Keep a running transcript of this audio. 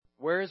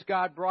Where has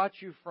God brought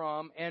you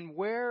from? And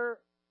where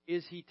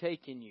is He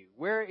taking you?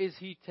 Where is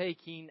He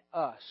taking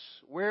us?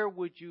 Where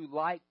would you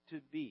like to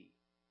be?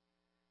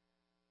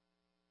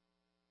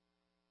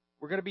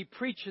 We're going to be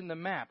preaching the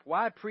map.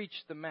 Why preach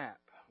the map?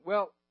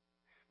 Well,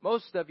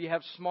 most of you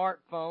have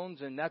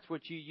smartphones, and that's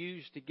what you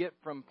use to get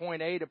from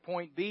point A to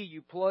point B.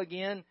 You plug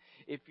in.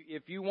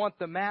 If you want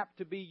the map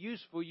to be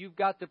useful, you've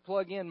got to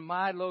plug in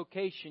my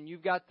location.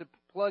 You've got to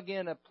plug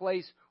in a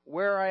place,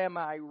 where am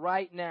I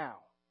right now?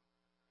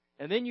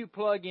 And then you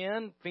plug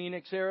in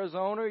Phoenix,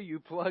 Arizona. You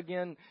plug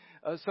in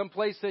some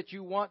place that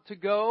you want to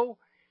go,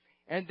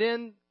 and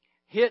then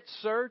hit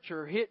search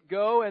or hit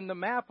go, and the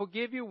map will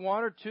give you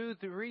 1 or 2,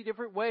 3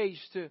 different ways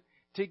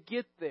to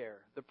get there,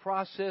 the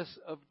process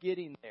of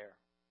getting there.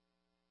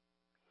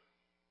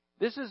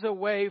 This is a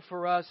way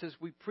for us, as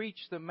we preach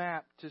the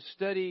map, to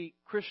study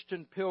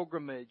Christian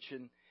pilgrimage.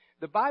 And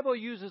the Bible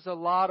uses a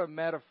lot of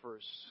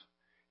metaphors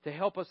to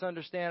help us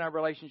understand our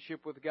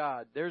relationship with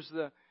God. There's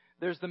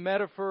the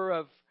metaphor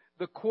of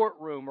the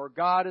courtroom, or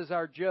God as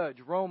our judge.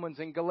 Romans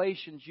and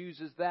Galatians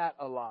uses that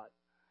a lot.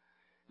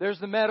 There's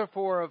the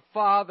metaphor of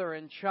father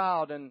and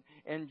child,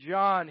 and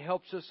John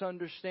helps us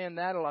understand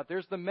that a lot.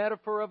 There's the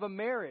metaphor of a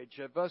marriage,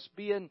 of us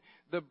being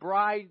the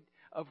bride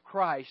of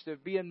Christ,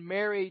 of being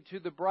married to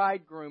the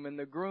bridegroom and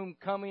the groom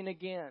coming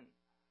again.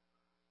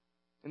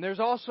 And there's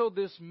also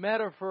this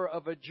metaphor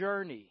of a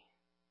journey,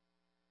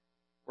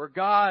 where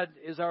God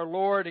is our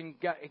Lord and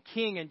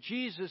King, and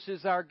Jesus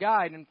is our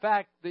guide. In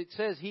fact, it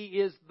says He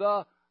is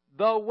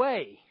the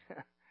way.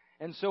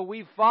 And so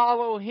we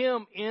follow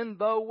Him in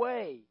the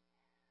way.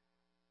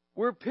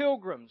 We're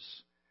pilgrims.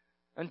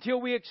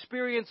 Until we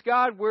experience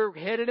God, we're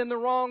headed in the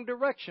wrong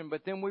direction.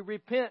 But then we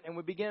repent and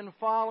we begin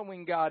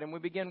following God and we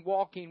begin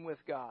walking with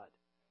God.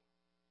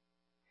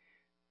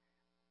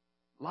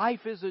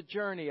 Life is a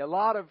journey. A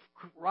lot of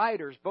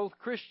writers, both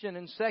Christian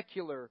and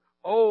secular,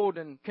 old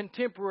and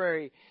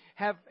contemporary,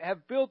 have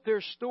built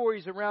their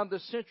stories around the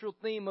central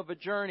theme of a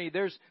journey.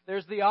 There's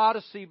the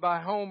Odyssey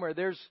by Homer.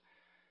 There's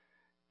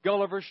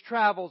Gulliver's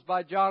Travels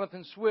by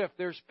Jonathan Swift.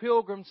 There's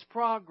Pilgrim's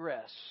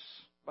Progress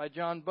by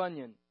John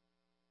Bunyan.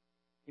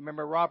 You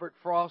remember Robert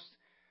Frost?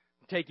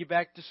 I'll take you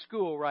back to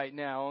school right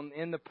now.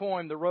 In the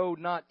poem, The Road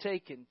Not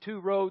Taken. 2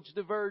 roads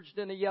diverged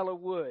in a yellow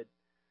wood.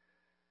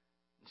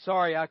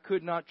 Sorry I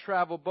could not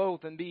travel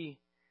both and be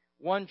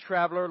one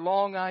traveler.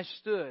 Long I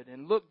stood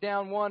and looked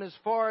down one as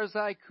far as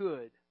I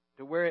could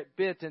to where it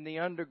bit in the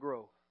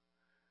undergrowth.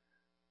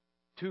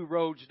 2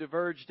 roads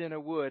diverged in a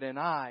wood, and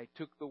I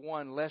took the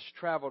one less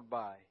traveled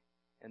by,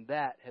 and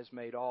that has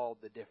made all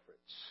the difference.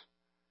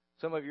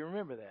 Some of you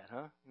remember that,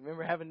 huh?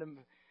 Remember having to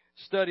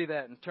study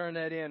that and turn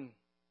that in.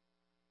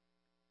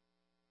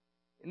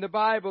 In the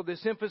Bible,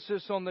 this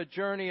emphasis on the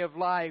journey of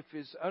life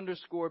is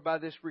underscored by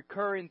this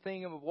recurring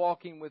theme of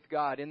walking with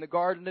God. In the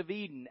Garden of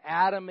Eden,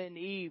 Adam and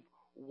Eve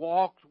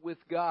walked with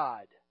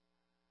God.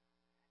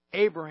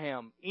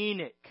 Abraham,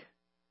 Enoch,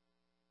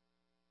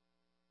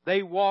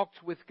 they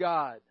walked with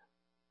God.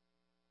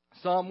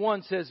 Psalm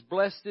 1 says,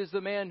 "Blessed is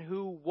the man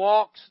who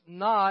walks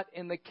not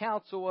in the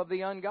counsel of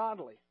the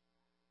ungodly."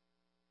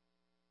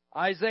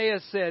 Isaiah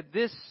said,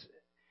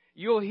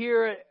 you'll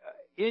hear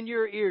in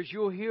your ears,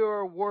 you'll hear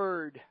a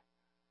word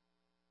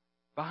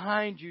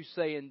behind you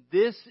saying,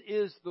 "This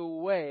is the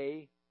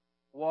way,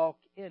 walk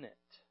in it."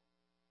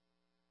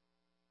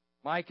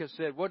 Micah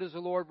said, "What does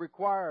the Lord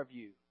require of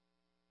you?"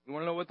 You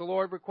want to know what the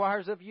Lord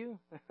requires of you?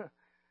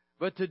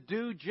 But to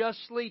do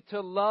justly,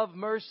 to love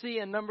mercy,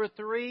 and number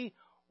 3,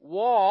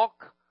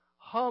 walk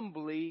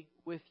humbly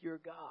with your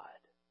God.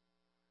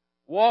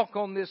 Walk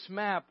on this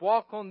map.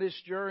 Walk on this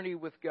journey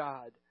with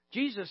God.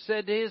 Jesus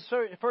said to His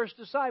first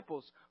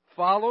disciples,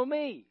 "Follow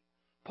me."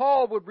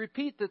 Paul would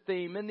repeat the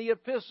theme in the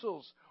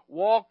epistles.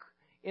 Walk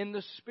in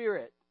the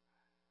Spirit.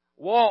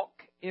 Walk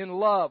in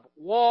love.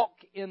 Walk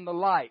in the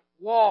light.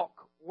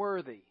 Walk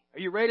worthy. Are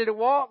you ready to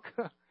walk?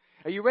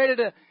 Are you ready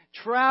to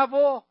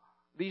travel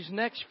these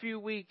next few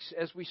weeks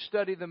as we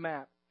study the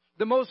map?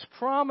 The most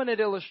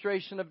prominent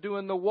illustration of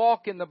doing the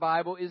walk in the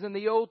Bible is in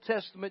the Old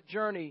Testament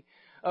journey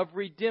of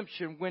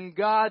redemption, when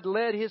God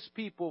led His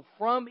people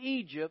from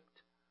Egypt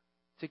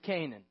to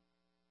Canaan.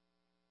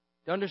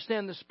 To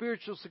understand the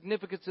spiritual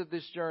significance of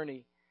this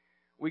journey,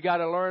 we got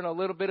to learn a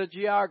little bit of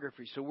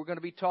geography. So we're going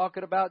to be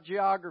talking about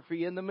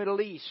geography in the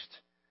Middle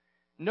East.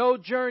 No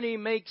journey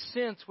makes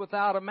sense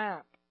without a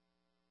map.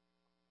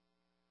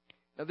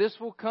 Now this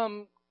will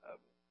come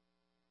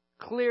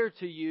clear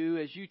to you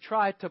as you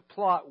try to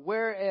plot,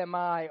 where am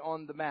I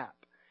on the map?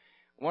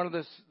 One of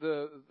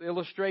the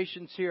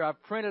illustrations here,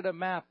 I've printed a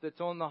map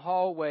that's on the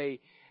hallway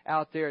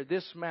out there,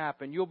 this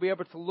map, and you'll be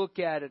able to look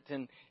at it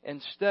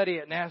and study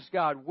it and ask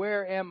God,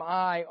 where am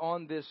I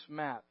on this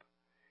map?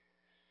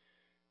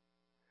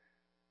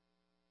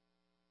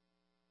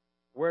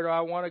 Where do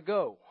I want to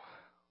go?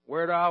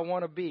 Where do I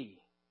want to be?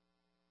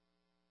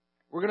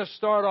 We're going to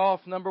start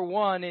off, number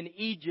 1, in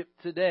Egypt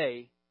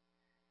today.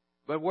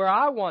 But where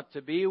I want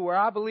to be, where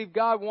I believe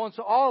God wants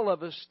all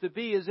of us to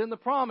be, is in the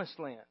Promised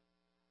Land.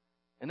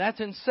 And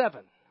that's in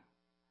 7.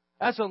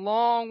 That's a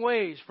long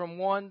ways from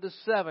 1 to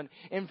 7.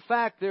 In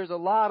fact, there's a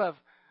lot of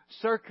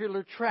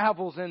circular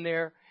travels in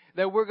there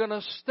that we're going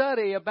to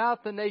study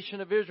about the nation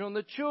of Israel and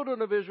the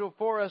children of Israel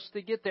for us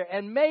to get there.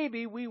 And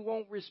maybe we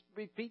won't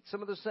repeat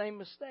some of the same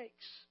mistakes.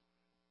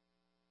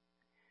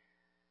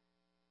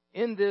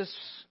 In this,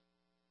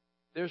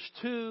 there's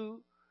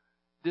two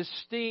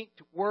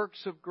distinct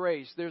works of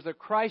grace. There's a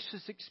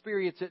crisis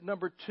experience at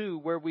number 2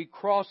 where we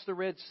cross the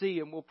Red Sea,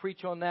 and we'll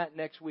preach on that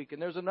next week.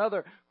 And there's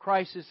another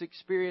crisis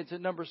experience at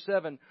number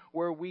 7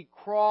 where we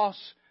cross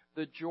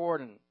the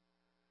Jordan.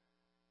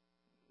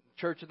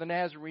 Church of the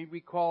Nazarene, we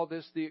call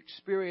this the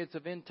experience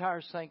of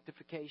entire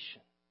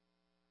sanctification.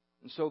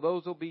 And so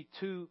those will be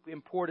 2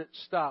 important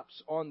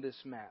stops on this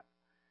map.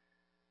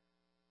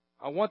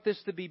 I want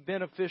this to be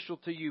beneficial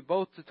to you,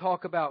 both to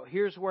talk about,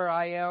 here's where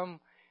I am,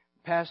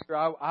 Pastor,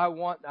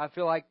 I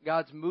feel like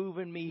God's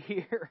moving me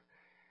here.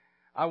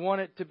 I want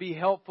it to be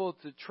helpful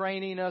to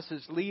training us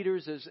as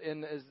leaders, as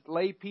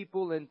lay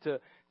people, and to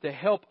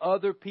help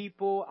other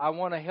people. I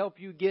want to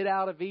help you get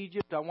out of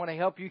Egypt. I want to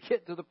help you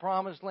get to the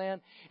Promised Land.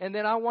 And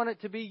then I want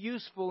it to be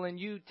useful in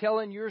you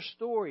telling your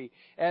story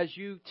as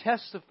you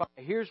testify.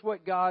 Here's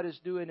what God is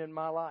doing in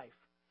my life.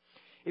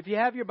 If you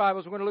have your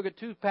Bibles, we're going to look at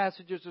 2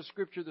 passages of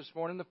Scripture this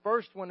morning. The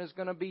first one is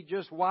going to be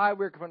just why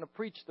we're going to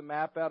preach the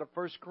map out of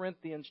 1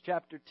 Corinthians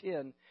chapter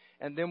 10,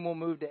 and then we'll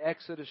move to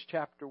Exodus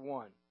chapter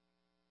 1.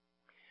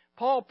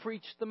 Paul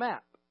preached the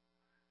map,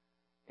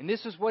 and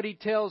this is what he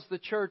tells the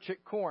church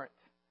at Corinth.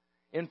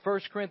 In 1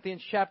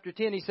 Corinthians chapter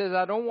 10, he says,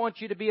 I don't want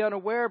you to be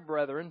unaware,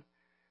 brethren,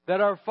 that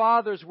our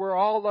fathers were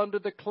all under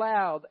the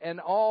cloud and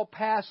all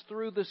passed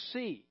through the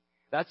sea.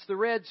 That's the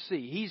Red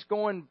Sea. He's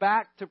going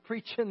back to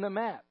preaching the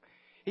map.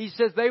 He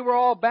says they were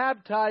all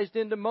baptized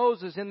into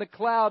Moses in the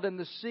cloud and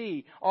the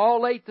sea.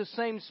 All ate the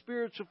same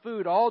spiritual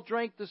food. All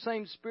drank the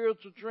same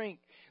spiritual drink.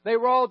 They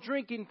were all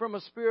drinking from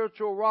a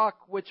spiritual rock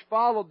which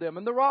followed them,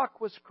 and the rock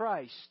was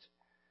Christ.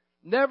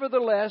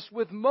 Nevertheless,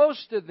 with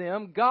most of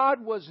them,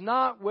 God was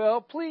not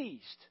well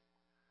pleased,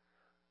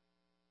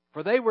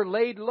 for they were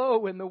laid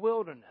low in the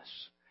wilderness.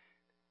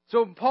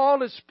 So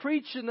Paul is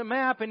preaching the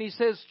map, and he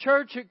says,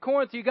 Church at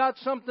Corinth, you got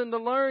something to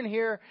learn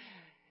here.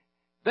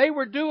 They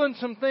were doing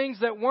some things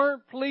that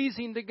weren't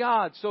pleasing to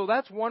God. So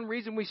that's one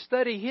reason we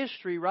study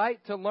history, right?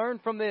 To learn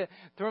from the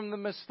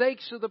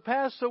mistakes of the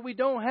past so we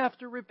don't have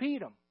to repeat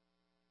them.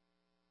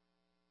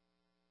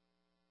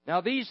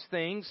 Now these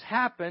things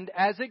happened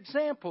as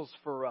examples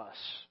for us,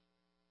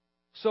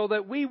 so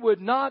that we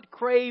would not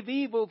crave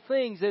evil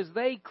things as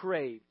they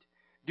craved.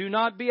 Do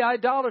not be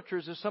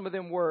idolaters as some of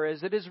them were.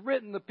 As it is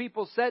written, the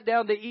people sat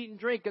down to eat and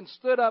drink and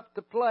stood up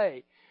to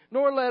play.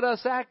 Nor let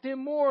us act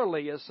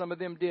immorally as some of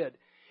them did.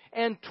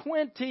 And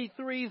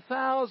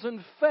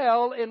 23,000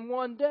 fell in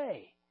one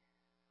day.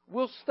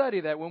 We'll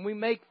study that. When we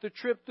make the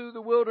trip through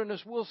the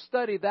wilderness, we'll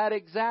study that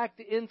exact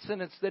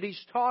incident that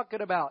he's talking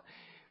about.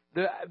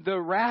 The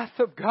wrath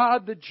of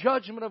God, the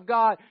judgment of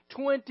God.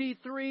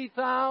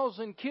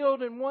 23,000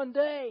 killed in one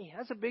day.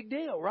 That's a big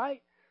deal,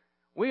 right?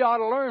 We ought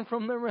to learn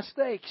from their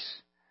mistakes.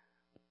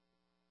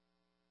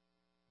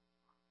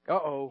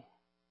 Uh-oh.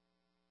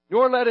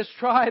 Nor let us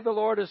try the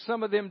Lord as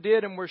some of them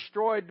did and were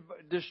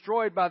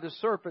destroyed by the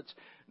serpents.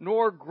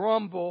 Nor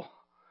grumble.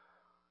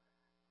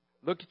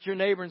 Look at your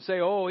neighbor and say,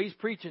 oh, he's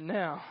preaching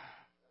now.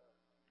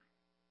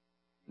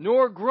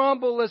 Nor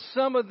grumble as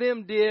some of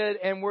them did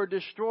and were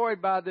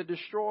destroyed by the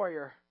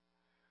destroyer.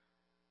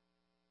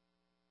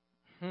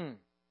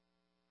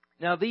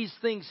 Now these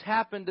things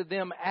happened to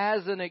them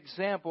as an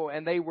example,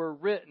 and they were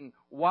written.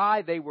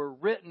 Why? They were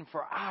written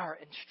for our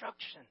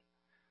instruction,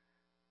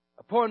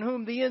 upon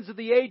whom the ends of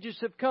the ages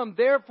have come.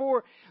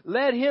 Therefore,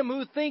 let him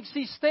who thinks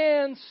he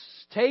stands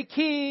take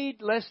heed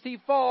lest he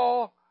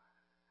fall.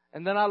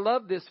 And then I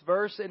love this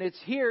verse, and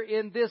it's here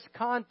in this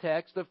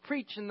context of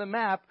preaching the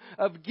map,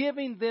 of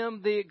giving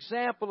them the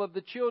example of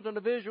the children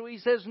of Israel. He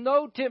says,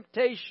 no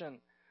temptation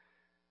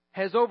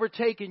has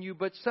overtaken you,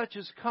 but such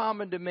is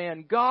common to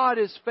man. God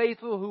is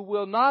faithful, who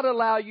will not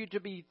allow you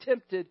to be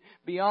tempted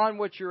beyond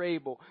what you're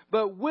able,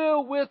 but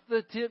will with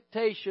the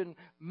temptation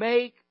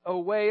make a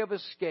way of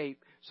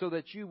escape, so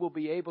that you will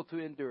be able to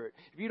endure it.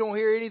 If you don't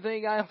hear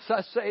anything else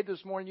I say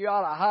this morning, you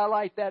ought to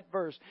highlight that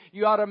verse.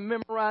 You ought to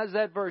memorize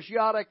that verse. You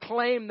ought to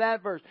claim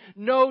that verse.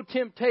 No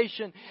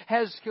temptation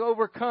has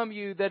overcome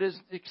you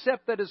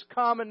except that is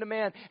common to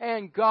man,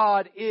 and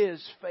God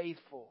is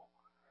faithful.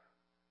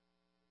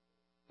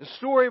 The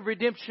story of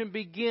redemption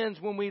begins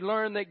when we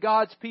learn that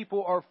God's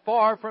people are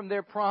far from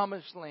their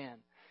promised land.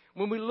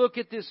 When we look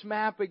at this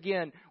map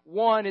again,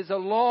 1 is a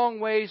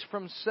long ways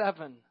from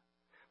 7.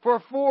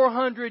 For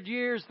 400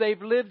 years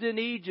they've lived in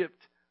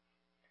Egypt.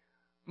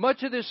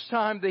 Much of this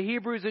time the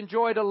Hebrews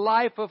enjoyed a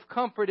life of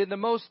comfort in the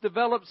most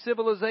developed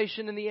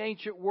civilization in the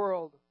ancient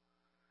world.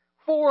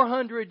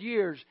 400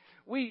 years.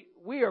 We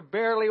are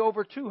barely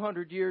over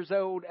 200 years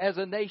old as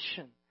a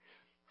nation.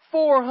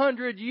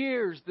 400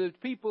 years the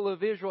people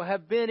of Israel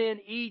have been in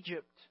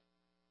Egypt.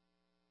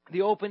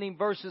 The opening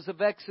verses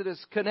of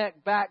Exodus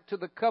connect back to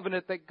the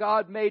covenant that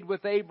God made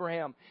with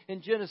Abraham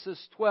in Genesis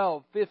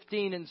 12,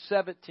 15, and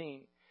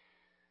 17.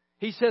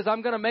 He says,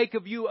 I'm going to make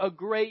of you a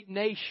great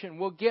nation.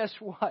 Well, guess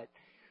what?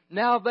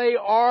 Now they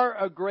are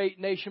a great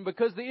nation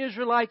because the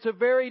Israelites are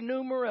very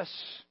numerous.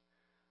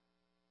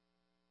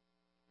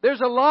 There's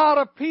a lot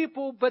of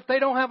people, but they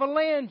don't have a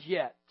land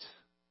yet.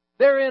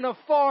 They're in a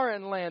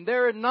foreign land.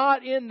 They're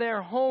not in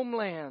their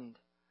homeland.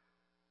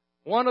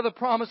 One of the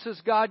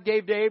promises God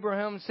gave to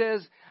Abraham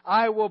says,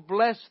 I will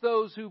bless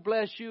those who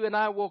bless you, and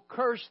I will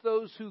curse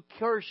those who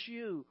curse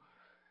you.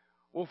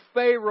 Well,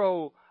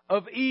 Pharaoh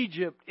of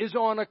Egypt is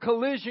on a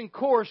collision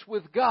course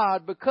with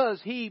God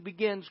because he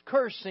begins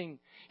cursing.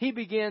 He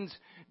begins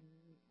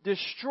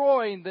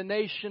destroying the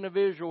nation of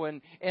Israel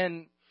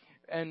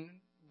and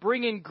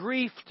bringing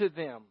grief to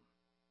them.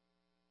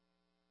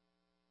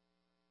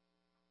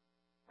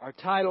 Our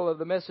title of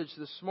the message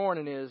this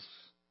morning is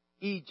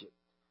Egypt.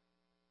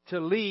 To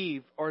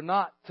leave or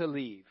not to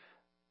leave?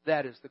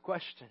 That is the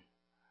question.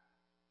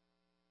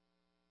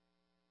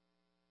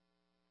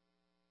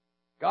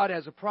 God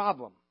has a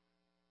problem.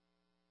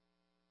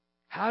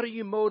 How do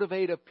you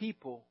motivate a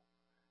people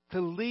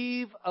to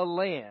leave a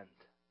land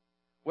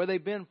where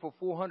they've been for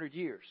 400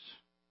 years?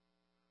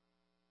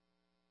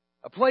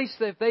 A place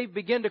that they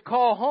begin to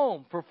call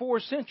home for 4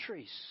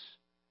 centuries.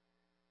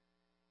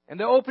 And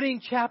the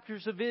opening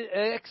chapters of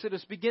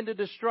Exodus begin to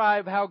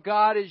describe how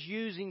God is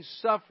using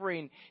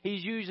suffering.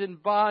 He's using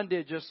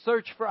bondage, a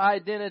search for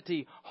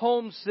identity,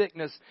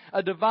 homesickness,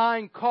 a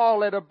divine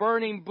call at a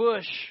burning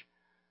bush.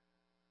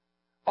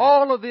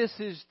 All of this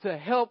is to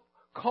help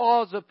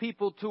cause a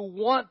people to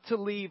want to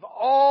leave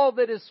all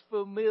that is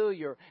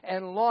familiar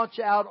and launch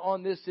out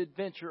on this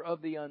adventure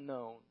of the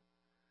unknown.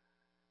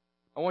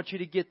 I want you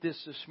to get this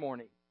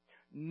morning.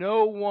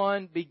 No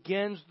one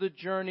begins the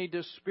journey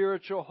to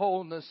spiritual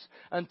wholeness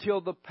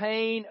until the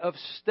pain of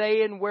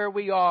staying where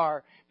we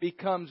are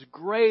becomes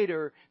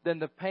greater than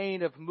the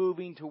pain of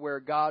moving to where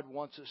God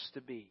wants us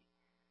to be.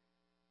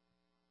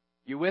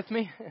 You with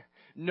me?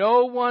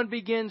 No one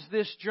begins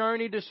this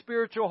journey to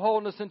spiritual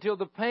wholeness until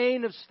the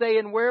pain of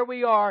staying where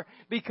we are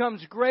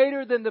becomes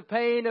greater than the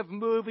pain of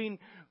moving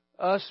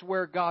us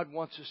where God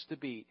wants us to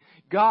be.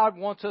 God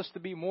wants us to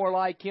be more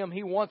like Him.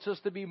 He wants us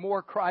to be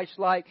more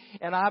Christ-like.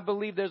 And I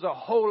believe there's a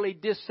holy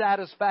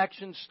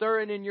dissatisfaction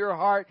stirring in your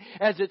heart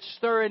as it's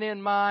stirring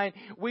in mine.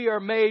 We are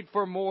made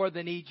for more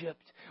than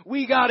Egypt.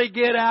 We got to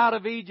get out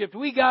of Egypt.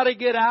 We got to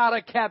get out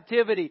of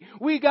captivity.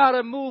 We got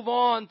to move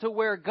on to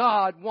where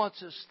God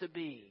wants us to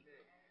be.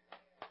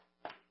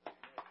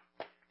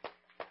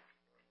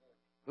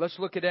 Let's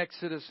look at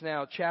Exodus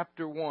now,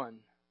 chapter 1.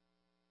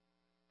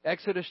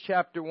 Exodus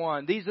chapter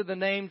 1. These are the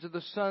names of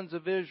the sons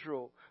of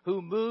Israel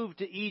who moved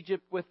to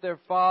Egypt with their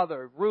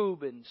father: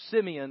 Reuben,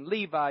 Simeon,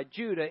 Levi,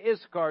 Judah,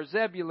 Issachar,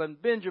 Zebulun,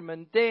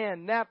 Benjamin,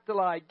 Dan,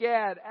 Naphtali,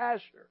 Gad,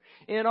 Asher.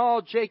 In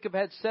all, Jacob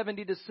had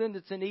 70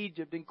 descendants in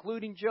Egypt,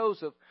 including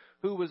Joseph,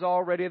 who was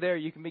already there.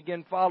 You can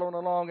begin following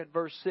along at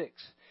verse 6.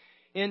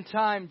 In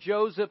time,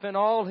 Joseph and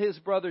all his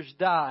brothers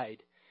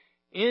died,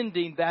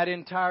 ending that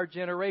entire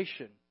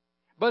generation.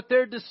 But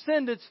their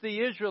descendants, the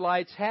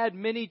Israelites, had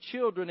many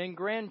children and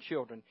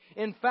grandchildren.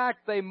 In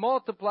fact, they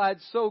multiplied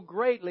so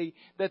greatly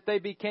that they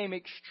became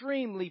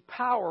extremely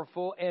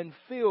powerful and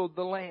filled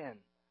the land.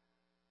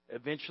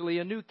 Eventually,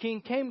 a new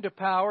king came to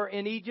power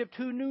in Egypt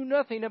who knew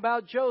nothing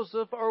about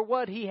Joseph or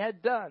what he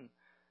had done.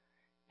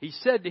 He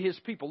said to his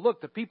people, "Look,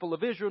 the people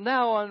of Israel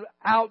now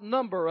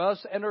outnumber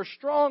us and are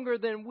stronger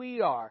than we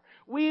are.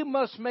 We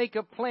must make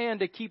a plan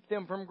to keep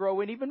them from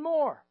growing even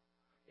more.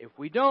 If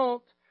we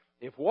don't,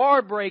 if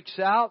war breaks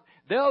out,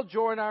 they'll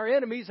join our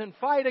enemies and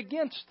fight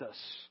against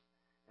us.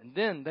 And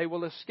then they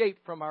will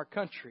escape from our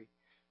country."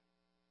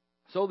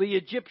 So the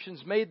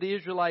Egyptians made the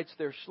Israelites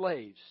their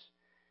slaves.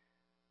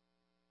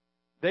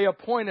 They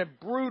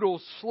appointed brutal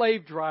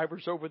slave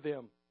drivers over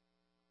them,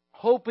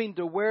 hoping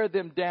to wear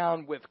them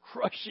down with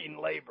crushing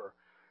labor.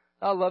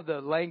 I love the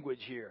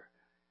language here.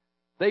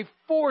 They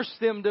forced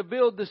them to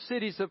build the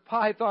cities of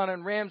Pithom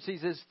and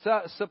Ramses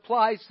as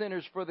supply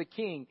centers for the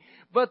king.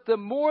 But the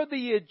more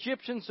the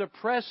Egyptians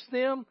oppressed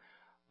them,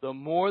 the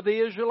more the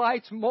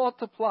Israelites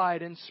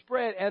multiplied and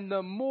spread, and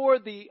the more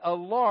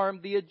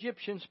alarmed the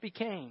Egyptians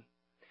became.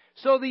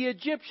 So the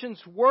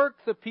Egyptians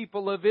worked the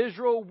people of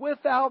Israel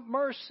without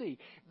mercy.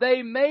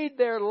 They made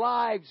their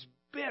lives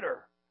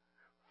bitter,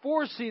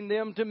 forcing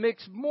them to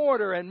mix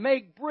mortar and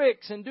make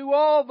bricks and do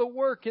all the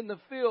work in the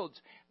fields.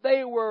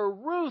 They were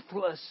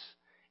ruthless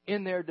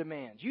in their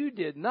demands. You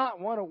did not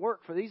want to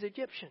work for these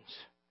Egyptians.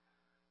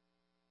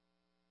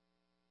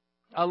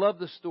 I love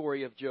the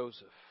story of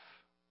Joseph.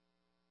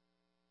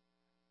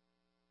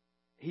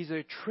 He's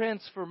a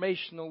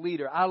transformational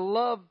leader. I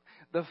love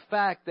the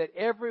fact that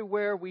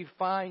everywhere we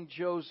find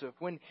Joseph,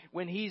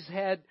 when he's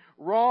had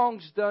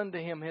wrongs done to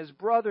him, his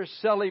brothers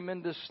sell him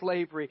into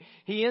slavery.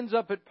 He ends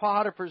up at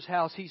Potiphar's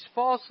house. He's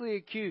falsely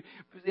accused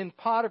in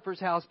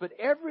Potiphar's house, but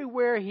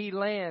everywhere he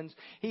lands,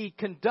 he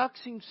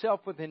conducts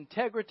himself with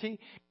integrity,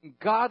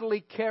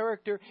 godly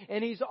character,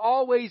 and he's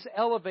always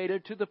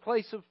elevated to the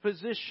place of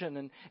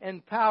position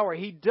and power.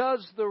 He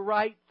does the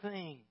right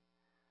thing.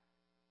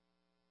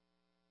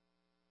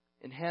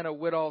 in Hannah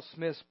Whitall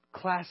Smith's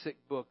classic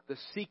book, The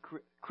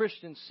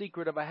Christian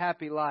Secret of a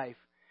Happy Life,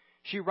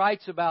 she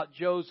writes about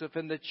Joseph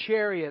and the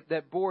chariot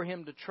that bore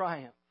him to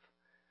triumph.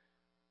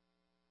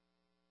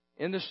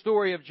 In the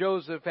story of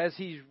Joseph, as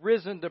he's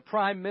risen to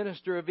prime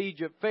minister of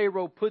Egypt,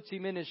 Pharaoh puts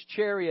him in his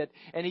chariot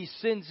and he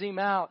sends him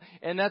out.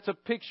 And that's a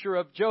picture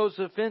of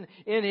Joseph in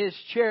his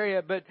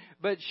chariot.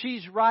 But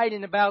she's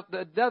writing about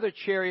the other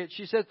chariot.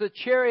 She says the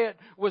chariot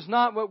was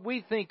not what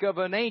we think of,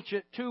 an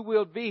ancient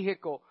two-wheeled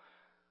vehicle.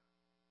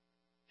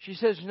 She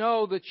says,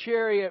 no, the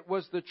chariot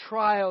was the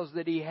trials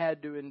that he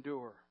had to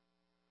endure.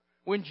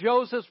 When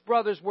Joseph's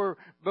brothers were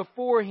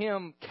before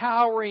him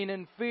cowering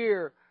in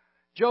fear,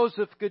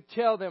 Joseph could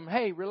tell them,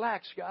 hey,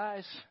 relax,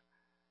 guys.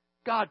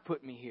 God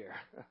put me here.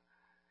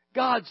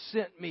 God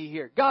sent me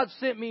here. God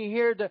sent me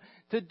here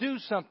to do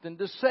something,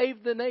 to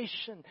save the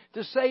nation,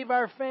 to save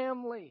our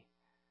family.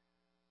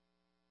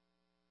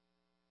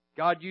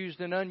 God used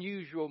an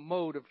unusual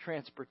mode of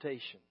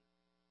transportation.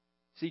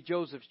 See,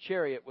 Joseph's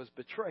chariot was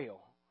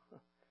betrayal.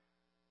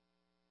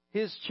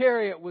 His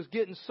chariot was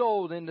getting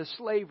sold into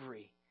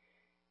slavery.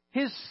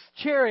 His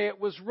chariot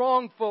was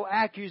wrongful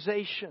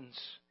accusations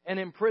and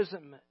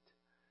imprisonment.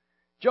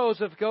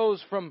 Joseph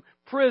goes from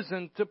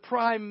prison to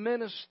prime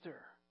minister.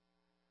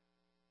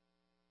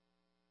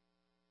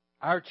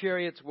 Our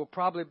chariots will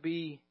probably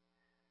be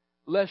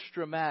less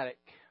dramatic,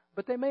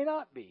 but they may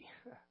not be.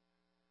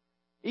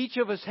 Each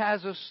of us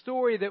has a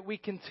story that we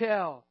can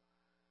tell.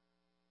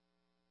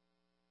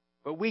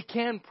 But we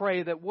can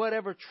pray that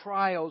whatever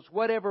trials,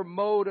 whatever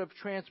mode of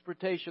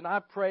transportation, I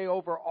pray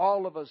over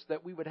all of us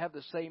that we would have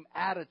the same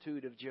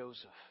attitude of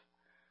Joseph.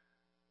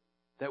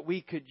 That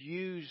we could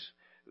use,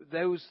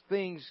 those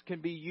things can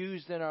be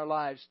used in our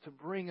lives to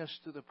bring us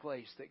to the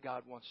place that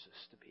God wants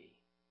us to be.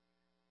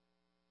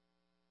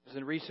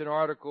 There's a recent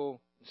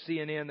article in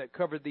CNN that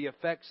covered the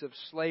effects of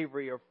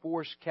slavery or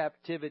forced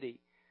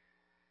captivity.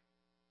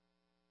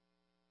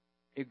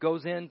 It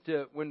goes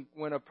into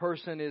when a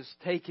person is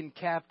taken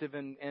captive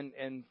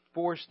and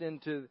forced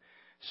into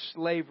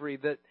slavery,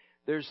 that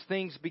there's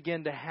things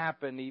begin to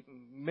happen,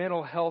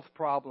 mental health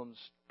problems,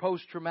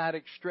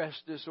 post-traumatic stress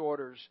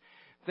disorders,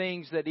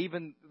 things that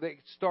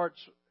starts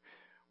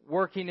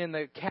working in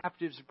the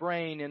captive's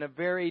brain in a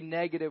very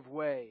negative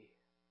way.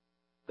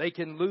 They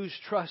can lose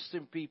trust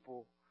in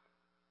people.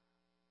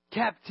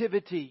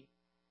 Captivity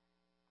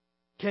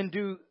can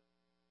do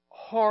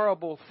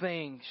horrible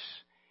things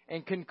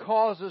and can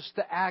cause us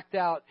to act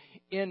out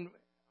in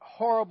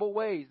horrible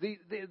ways.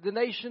 The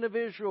nation of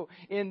Israel,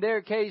 in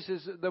their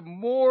cases, the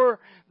more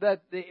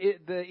that the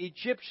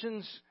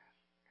Egyptians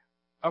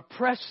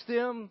oppressed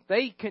them,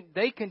 they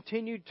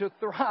continued to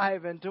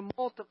thrive and to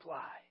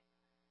multiply.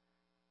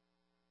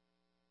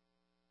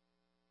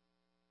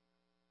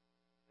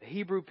 The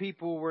Hebrew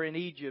people were in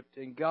Egypt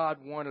and God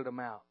wanted them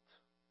out.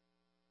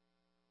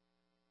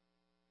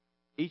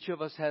 Each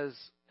of us has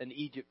an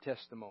Egypt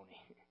testimony.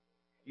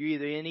 You're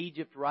either in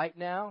Egypt right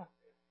now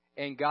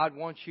and God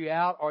wants you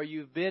out, or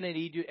you've been in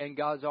Egypt and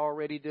God's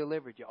already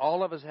delivered you.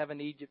 All of us have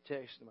an Egypt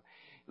testimony.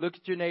 Look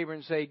at your neighbor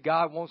and say,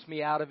 God wants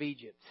me out of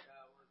Egypt.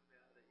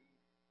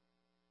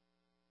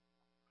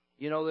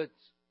 You know that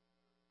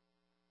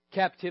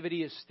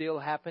captivity is still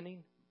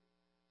happening.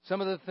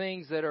 Some of the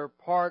things that are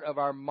part of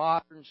our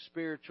modern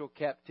spiritual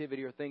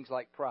captivity are things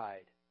like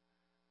pride.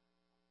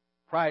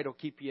 Pride will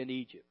keep you in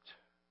Egypt.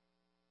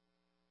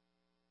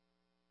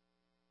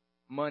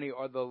 Money,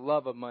 or the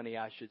love of money,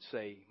 I should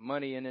say.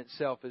 Money in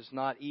itself is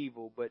not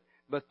evil, but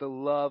the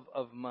love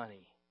of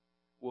money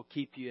will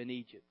keep you in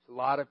Egypt. A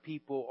lot of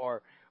people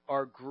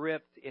are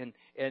gripped in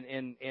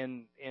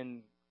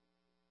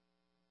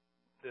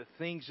the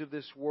things of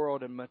this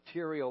world and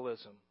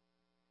materialism.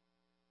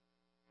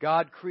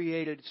 God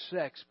created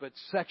sex, but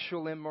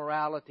sexual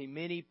immorality.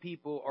 Many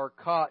people are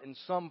caught in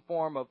some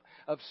form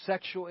of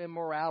sexual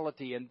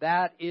immorality, and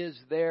that is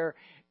their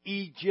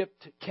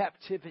Egypt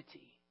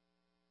captivity.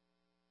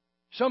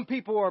 Some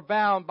people are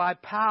bound by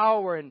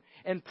power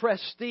and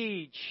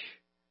prestige.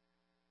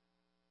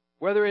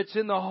 Whether it's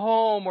in the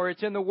home or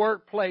it's in the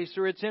workplace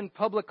or it's in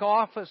public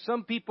office,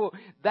 some people,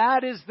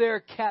 that is their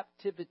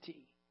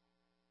captivity.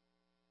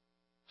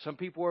 Some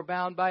people are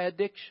bound by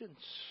addictions.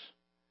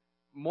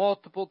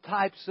 Multiple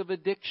types of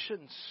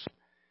addictions.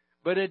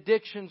 But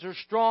addictions are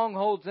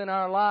strongholds in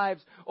our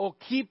lives. Will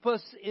keep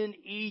us in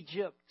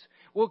Egypt.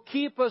 Will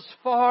keep us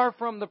far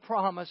from the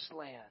promised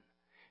land.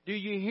 Do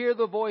you hear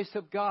the voice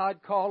of God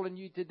calling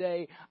you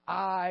today?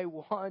 I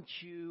want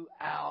you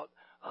out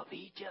of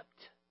Egypt.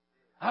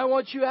 I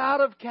want you out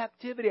of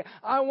captivity.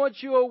 I want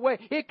you away.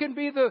 It can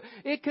be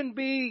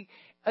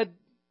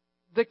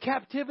the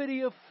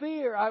captivity of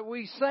fear.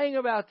 We sang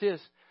about this.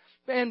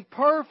 And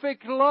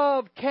perfect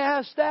love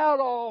casts out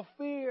all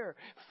fear.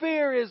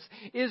 Fear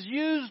is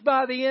used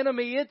by the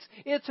enemy.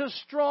 It's a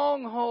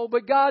stronghold,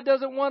 but God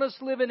doesn't want us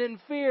living in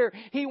fear.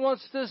 He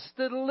wants us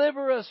to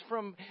deliver us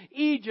from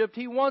Egypt.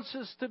 He wants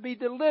us to be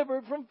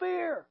delivered from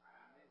fear.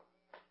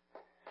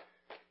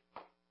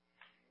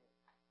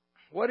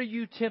 What are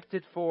you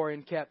tempted for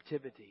in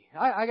captivity?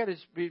 I got to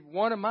be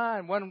one of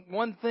mine.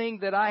 One thing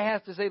that I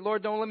have to say,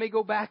 Lord, don't let me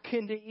go back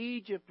into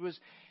Egypt.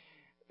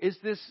 Is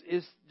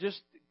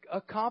just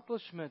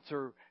accomplishments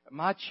or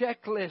my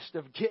checklist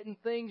of getting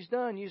things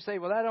done. You say,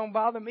 well, that don't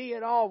bother me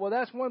at all. Well,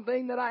 that's one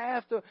thing that I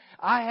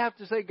have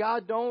to say,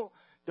 God, don't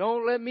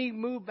let me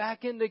move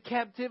back into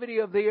captivity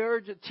of the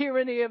urgent,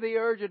 tyranny of the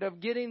urgent of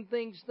getting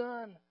things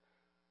done.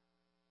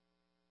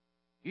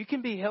 You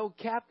can be held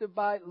captive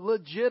by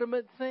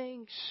legitimate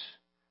things.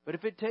 But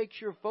if it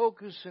takes your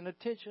focus and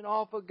attention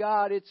off of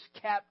God, it's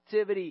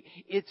captivity.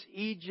 It's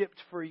Egypt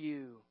for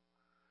you.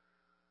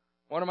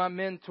 One of my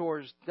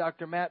mentors,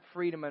 Dr. Matt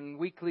Friedemann,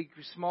 weekly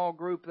small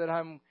group that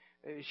I'm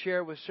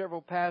share with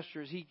several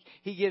pastors,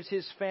 he gives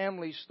his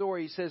family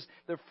story. He says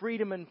the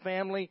Friedemann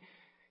family,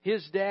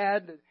 his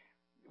dad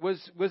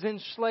was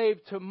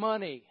enslaved to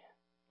money.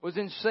 Was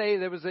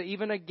enslaved. There was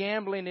even a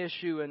gambling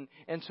issue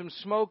and some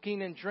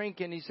smoking and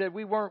drinking. He said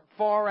we weren't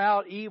far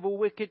out evil,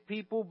 wicked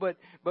people, but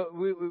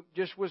we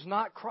just was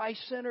not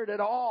Christ-centered at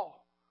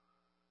all.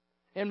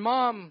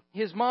 And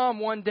his mom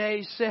one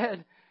day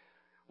said,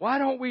 why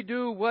don't we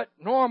do what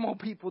normal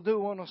people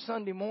do on a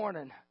Sunday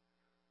morning?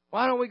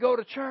 Why don't we go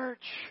to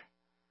church?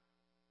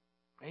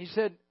 And he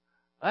said,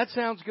 that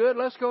sounds good.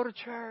 Let's go to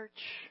church.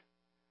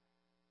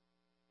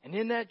 And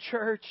in that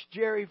church,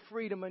 Jerry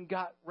Friedemann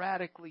got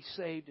radically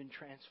saved and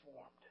transformed.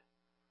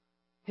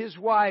 His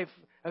wife,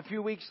 a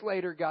few weeks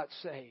later, got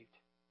saved.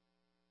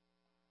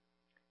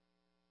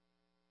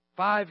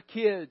 5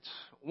 kids.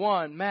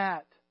 One,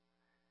 Matt,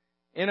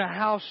 in a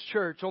house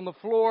church, on the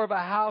floor of a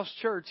house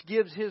church,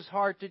 gives his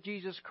heart to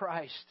Jesus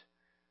Christ.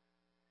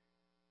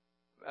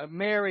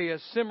 Mary, a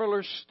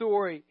similar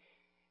story,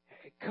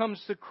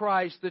 comes to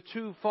Christ. The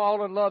 2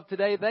 fall in love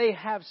today. They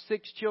have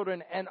 6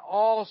 children, and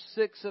all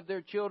 6 of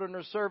their children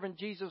are serving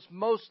Jesus.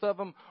 Most of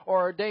them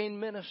are ordained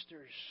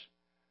ministers.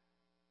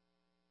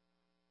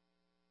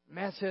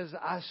 Matt says,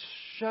 I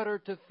shudder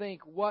to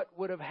think what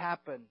would have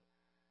happened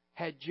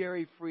had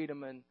Jerry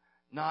Friedemann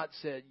not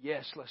said,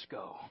 yes, let's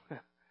go.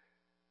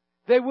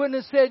 They wouldn't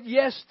have said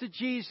yes to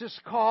Jesus'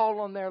 call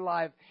on their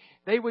life.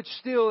 They would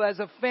still, as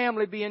a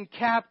family, be in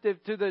captive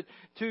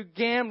to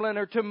gambling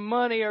or to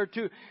money or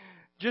to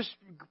just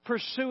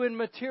pursuing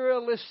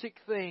materialistic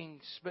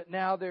things. But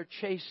now they're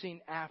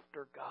chasing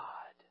after God.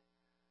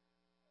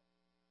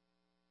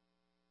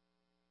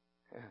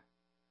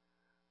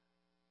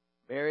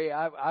 Mary,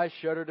 I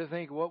shudder to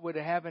think what would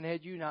have happened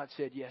had you not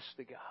said yes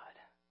to God.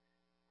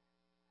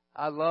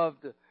 I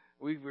loved,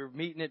 we were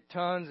meeting at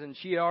tons and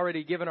she had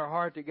already given her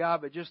heart to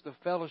God, but just the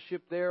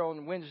fellowship there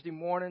on Wednesday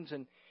mornings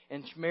and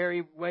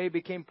Mary Way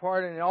became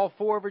part of it. And all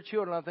 4 of her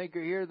children, I think,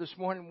 are here this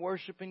morning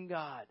worshiping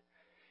God.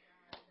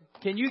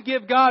 Can you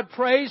give God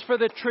praise for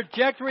the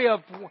trajectory of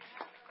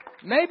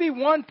maybe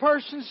one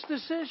person's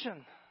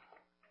decision?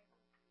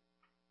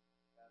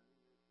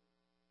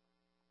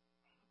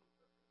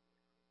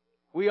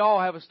 We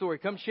all have a story.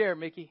 Come share,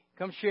 Mickey.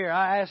 Come share.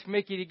 I asked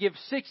Mickey to give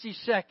 60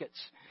 seconds.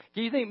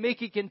 Do you think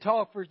Mickey can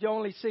talk for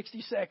only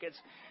 60 seconds?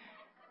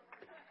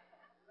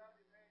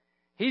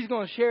 He's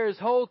going to share his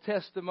whole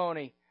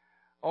testimony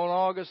on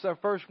August, our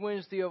first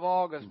Wednesday of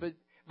August.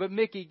 But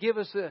Mickey, give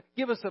us a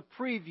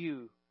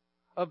preview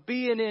of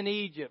being in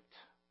Egypt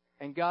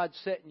and God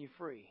setting you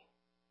free.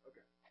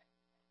 Okay.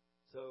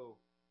 So,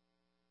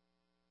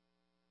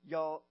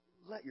 y'all,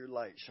 let your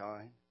light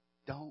shine.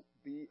 Don't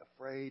be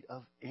afraid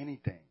of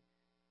anything.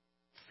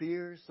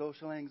 Fears,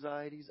 social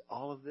anxieties,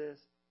 all of this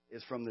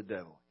is from the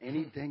devil.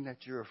 Anything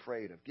that you're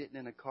afraid of, getting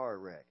in a car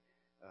wreck,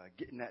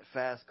 getting that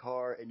fast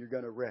car and you're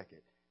going to wreck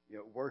it,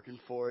 working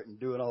for it and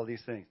doing all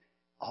these things,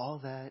 all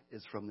that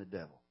is from the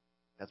devil.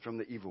 That's from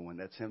the evil one.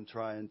 That's him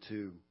trying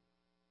to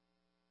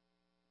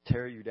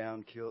tear you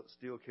down,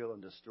 steal, kill,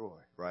 and destroy,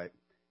 right?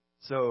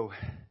 So,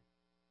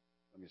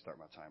 let me start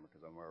my timer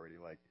because I'm already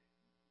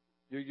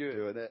you're good.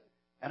 Doing that.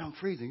 And I'm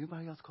freezing.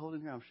 Anybody else cold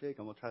in here? I'm shaking.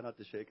 I'm going to try not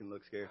to shake and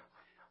look scared.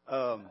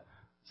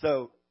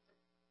 So,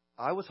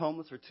 I was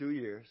homeless for 2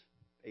 years,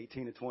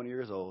 18 to 20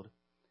 years old.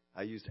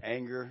 I used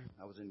anger.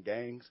 I was in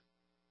gangs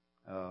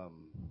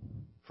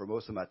for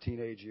most of my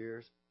teenage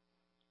years.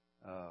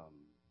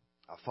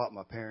 I fought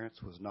my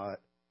parents, was not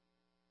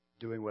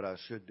doing what I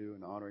should do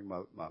and honoring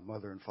my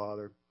mother and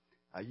father.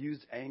 I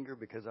used anger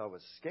because I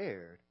was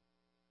scared.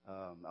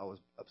 I was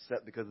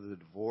upset because of the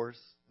divorce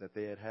that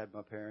they had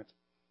my parents.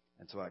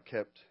 And so I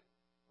kept,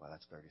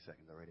 that's 30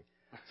 seconds already.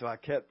 So I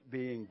kept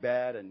being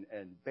bad and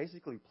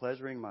basically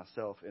pleasuring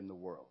myself in the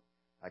world.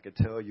 I could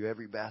tell you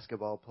every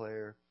basketball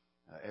player,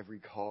 every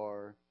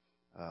car,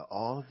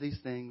 all of these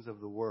things of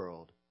the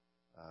world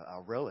I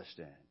relished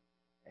in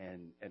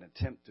and an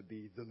attempt to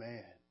be the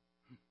man,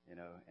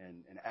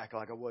 and act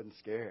like I wasn't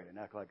scared and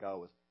act like I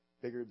was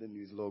bigger than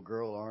these little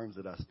girl arms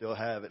that I still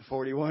have at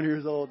 41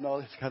 years old and all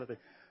this kind of thing.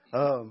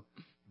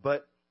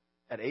 But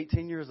at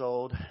 18 years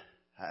old,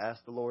 I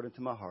asked the Lord into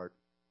my heart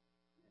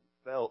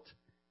and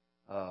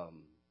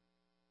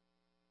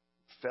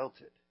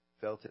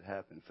felt it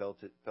happen, felt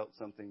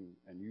something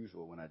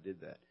unusual when I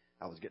did that.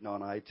 I was getting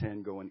on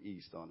I-10 going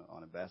east on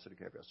Ambassador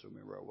Cape. I still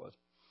remember where I was.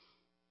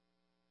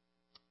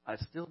 I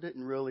still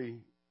didn't really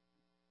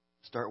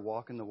start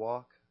walking the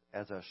walk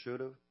as I should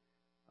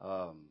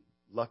have.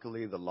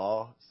 Luckily, the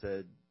law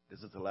said,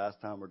 this is the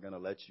last time we're going to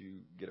let you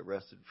get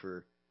arrested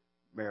for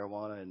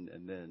marijuana,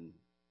 and then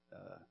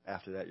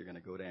after that, you're going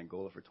to go to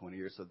Angola for 20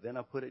 years. So then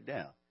I put it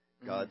down.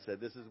 God said,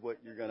 this is what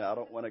you're going to, I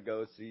don't want to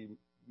go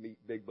meet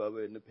Big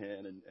Bubba in the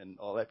pen and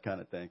all that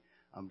kind of thing.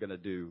 I'm going to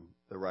do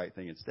the right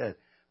thing instead.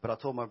 But I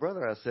told my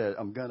brother, I said,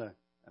 I'm going to,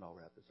 and I'll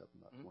wrap this up in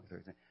about 20,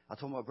 30 seconds. I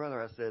told my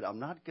brother, I said, I'm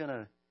not going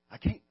to, I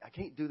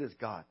can't do this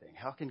God thing.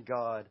 How can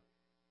God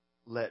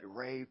let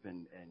rape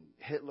and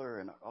Hitler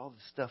and all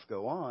this stuff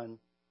go on,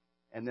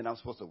 and then I'm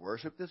supposed to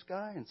worship this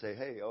guy and say,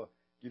 hey, I'll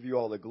give you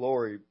all the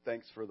glory.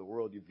 Thanks for the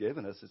world you've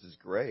given us. This is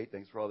great.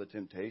 Thanks for all the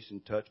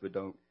temptation, touch but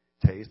don't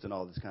taste, and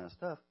all this kind of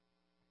stuff.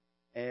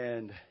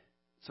 And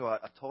so I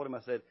told him,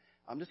 I said,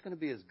 I'm just going to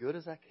be as good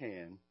as I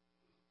can,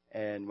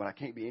 and when I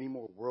can't be any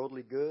more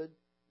worldly good,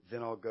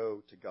 then I'll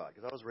go to God.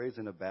 Because I was raised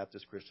in a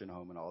Baptist Christian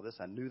home and all this.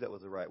 I knew that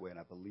was the right way, and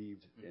I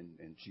believed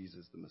in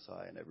Jesus, the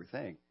Messiah, and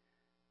everything.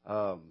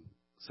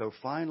 So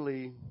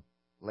finally,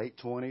 late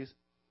 20s,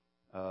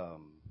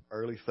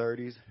 early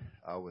 30s,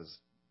 I was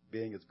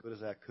being as good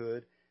as I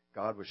could.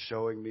 God was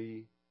showing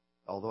me,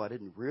 although I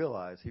didn't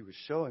realize, He was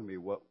showing me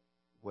what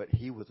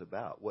He was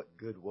about, what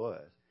good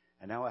was.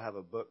 And now I have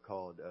a book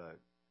called,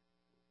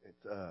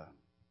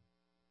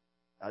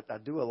 I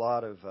do a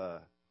lot of,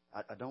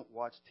 I don't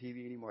watch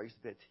TV anymore. I used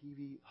to be a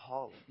TV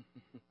holic.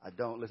 I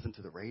don't listen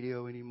to the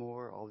radio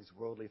anymore, all these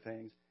worldly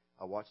things.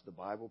 I watch the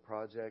Bible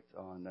Project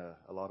on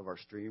a lot of our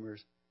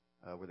streamers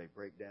where they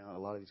break down a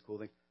lot of these cool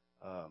things.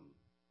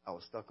 I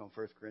was stuck on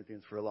 1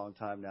 Corinthians for a long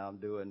time. Now I'm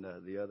doing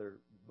the other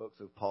books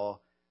of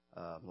Paul,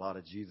 a lot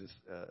of Jesus,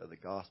 the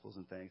Gospels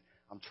and things.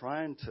 I'm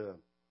trying to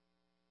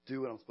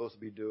do what I'm supposed to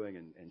be doing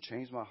and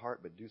change my heart,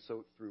 but do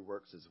so through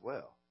works as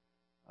well.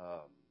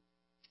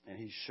 And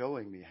He's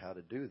showing me how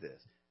to do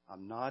this.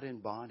 I'm not in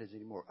bondage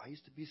anymore. I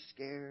used to be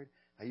scared.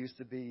 I used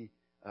to be,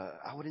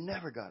 I would have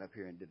never got up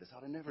here and did this. I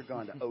would have never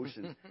gone to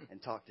Oceans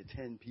and talked to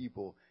 10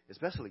 people,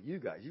 especially you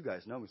guys. You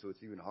guys know me, so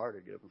it's even harder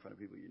to get up in front of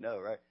people you know,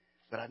 right?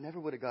 But I never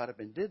would have got up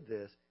and did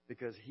this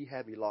because He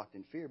had me locked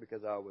in fear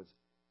because I was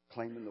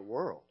claiming the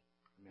world.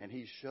 Amen. And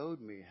He showed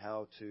me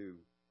how to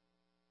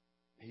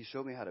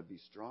be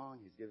strong.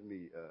 He's given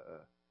me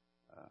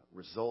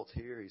results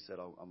here. He said,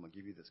 I'm going to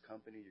give you this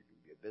company. You're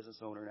going to be a business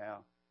owner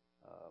now.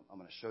 I'm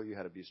going to show you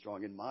how to be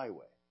strong in my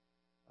way.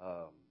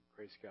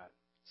 Praise God.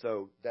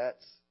 So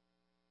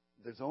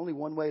there's only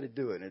one way to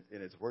do it,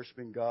 and it's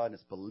worshiping God, and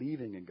it's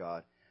believing in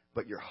God,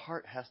 but your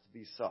heart has to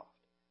be soft.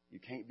 You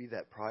can't be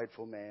that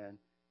prideful man.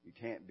 You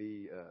can't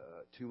be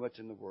too much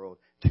in the world,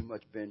 too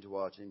much binge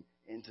watching,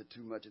 into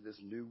too much of this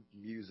new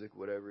music,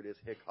 whatever it is,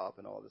 hip hop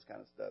and all this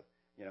kind of stuff.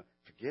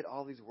 Forget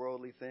all these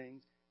worldly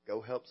things.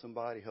 Go help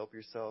somebody, help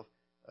yourself,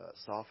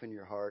 soften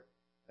your heart.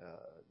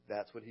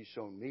 That's what He's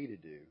shown me to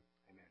do.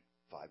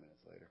 5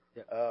 minutes later.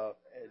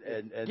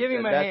 Yeah. And give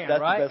Him a hand, that's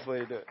right? That's the best way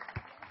to do it.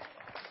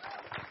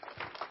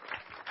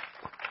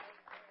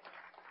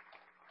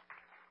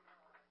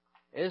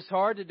 It's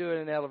hard to do it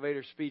in an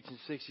elevator speech in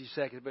 60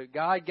 seconds, but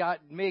God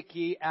got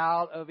Mickey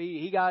out of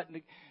Egypt. He got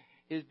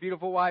his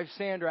beautiful wife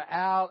Sandra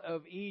out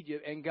of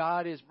Egypt, and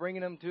God is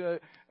bringing them to a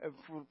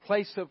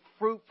place of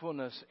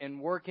fruitfulness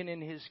and working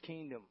in His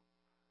kingdom.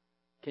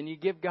 Can you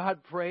give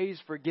God praise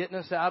for getting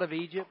us out of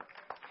Egypt?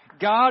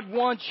 God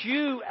wants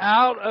you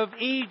out of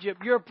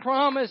Egypt. Your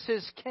promise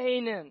is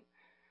Canaan.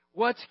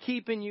 What's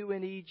keeping you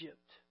in Egypt?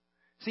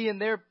 See, in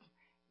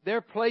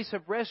their place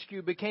of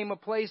rescue became a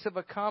place of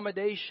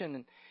accommodation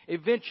and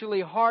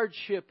eventually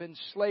hardship and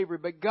slavery.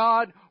 But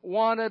God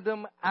wanted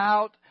them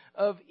out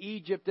of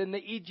Egypt. And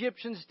the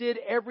Egyptians did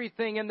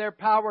everything in their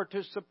power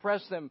to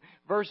suppress them.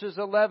 Verses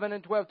 11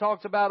 and 12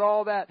 talks about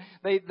all that.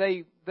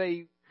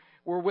 They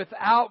were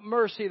without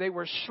mercy. They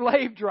were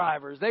slave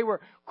drivers. They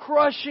were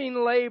crushing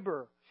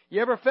labor.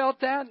 You ever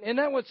felt that? Isn't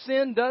that what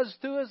sin does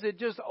to us? It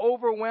just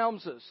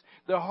overwhelms us.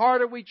 The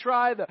harder we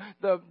try,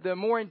 the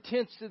more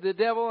intense the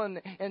devil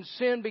and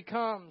sin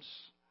becomes.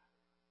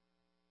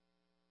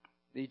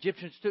 The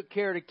Egyptians took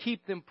care to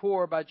keep them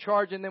poor by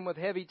charging them with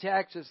heavy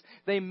taxes.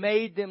 They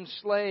made them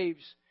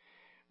slaves.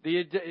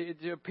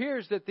 It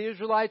appears that the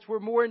Israelites were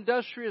more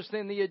industrious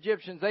than the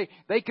Egyptians.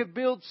 They could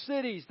build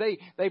cities.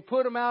 They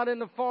put them out in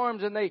the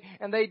farms, and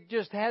they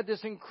just had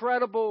this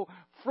incredible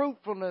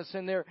fruitfulness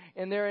in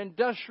their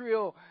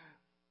industrial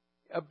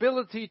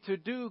ability to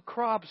do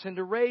crops and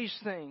to raise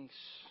things.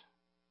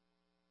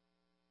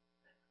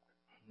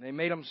 They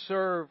made them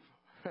serve.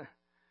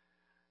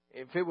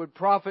 If it would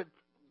profit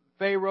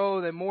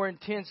Pharaoh, the more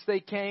intense they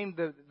came,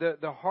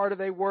 the harder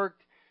they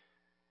worked.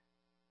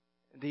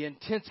 The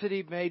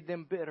intensity made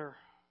them bitter.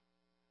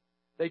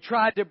 They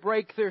tried to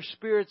break their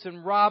spirits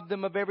and rob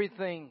them of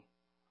everything.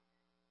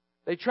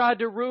 They tried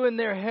to ruin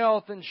their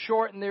health and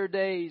shorten their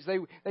days.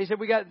 They said,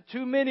 we got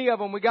too many of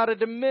them. We got to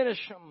diminish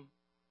them.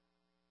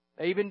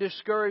 They even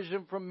discouraged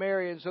them from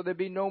marrying so there'd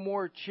be no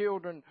more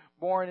children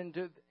born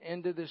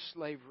into this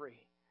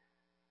slavery.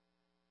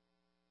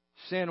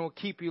 Sin will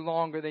keep you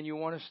longer than you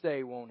want to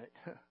stay, won't it?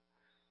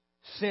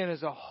 Sin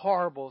is a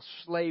horrible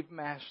slave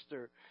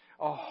master,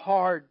 a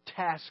hard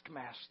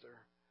taskmaster.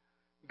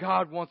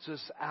 God wants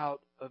us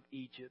out of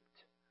Egypt.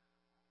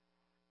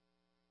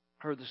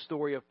 I heard the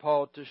story of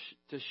Paul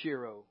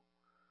Tashiro.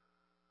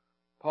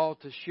 Paul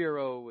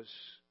Tashiro was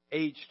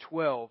age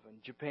 12 in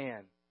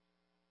Japan.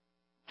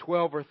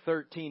 12 or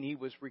 13, he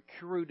was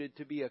recruited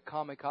to be a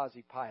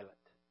kamikaze pilot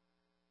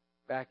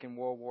back in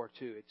World War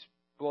II. It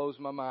blows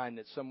my mind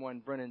that someone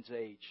Brennan's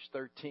age,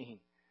 13,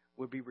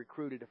 would be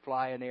recruited to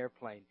fly an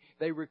airplane.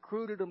 They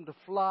recruited him to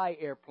fly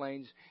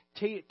airplanes,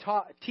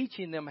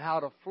 teaching them how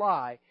to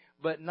fly,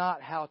 but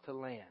not how to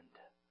land.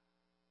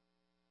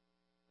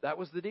 That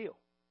was the deal.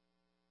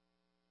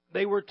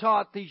 They were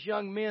taught, these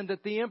young men,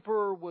 that the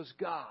emperor was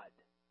God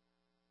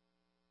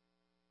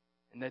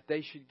and that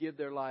they should give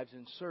their lives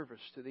in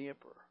service to the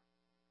emperor.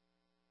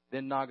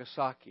 Then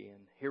Nagasaki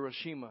and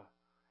Hiroshima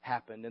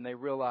happened, and they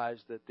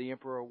realized that the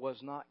emperor was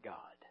not God.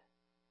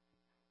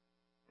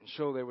 And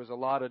so there was a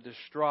lot of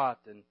distraught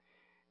and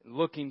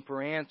looking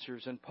for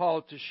answers. And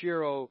Paul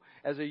Tashiro,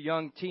 as a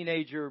young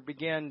teenager,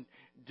 began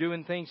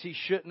doing things he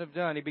shouldn't have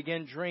done. He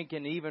began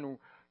drinking even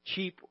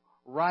cheap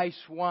rice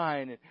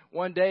wine. And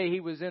one day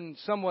he was in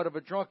somewhat of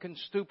a drunken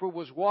stupor,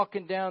 was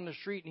walking down the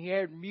street, and he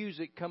heard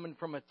music coming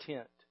from a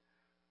tent.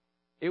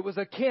 It was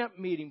a camp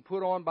meeting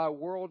put on by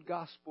World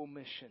Gospel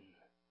Mission.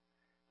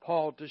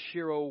 Paul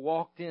Tashiro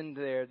walked in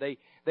there. They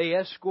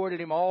escorted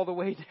him all the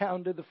way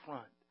down to the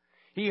front.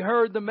 He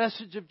heard the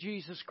message of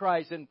Jesus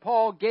Christ, and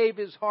Paul gave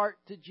his heart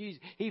to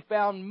Jesus. He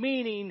found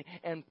meaning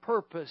and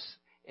purpose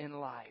in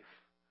life.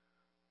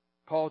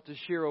 Paul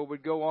Tashiro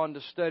would go on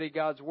to study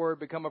God's Word,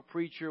 become a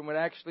preacher, and would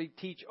actually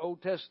teach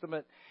Old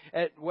Testament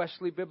at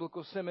Wesley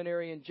Biblical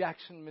Seminary in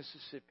Jackson,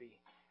 Mississippi.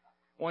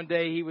 One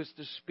day he was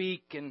to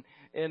speak in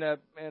a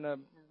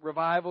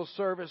revival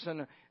service,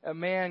 and a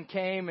man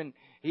came, and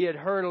he had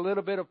heard a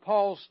little bit of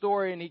Paul's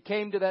story, and he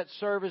came to that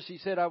service. He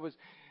said, I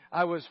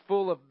was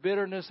full of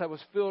bitterness. I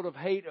was filled of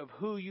hate of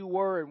who you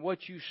were and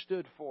what you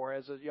stood for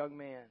as a young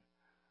man.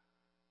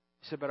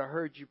 He said, but I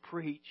heard you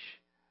preach.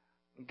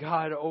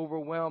 God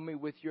overwhelmed me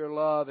with your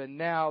love. And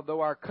now,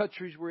 though our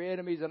countries were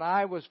enemies and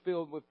I was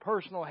filled with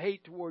personal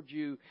hate towards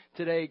you,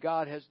 today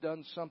God has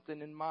done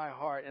something in my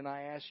heart, and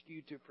I ask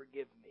you to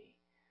forgive me.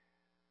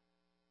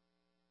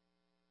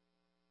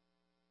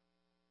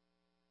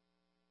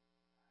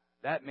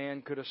 That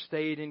man could have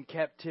stayed in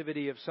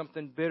captivity of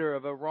something bitter,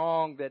 of a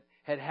wrong that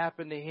had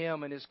happened to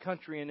him and his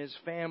country and his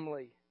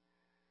family.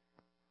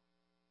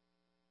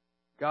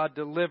 God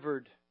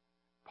delivered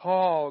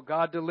Paul.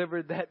 God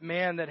delivered that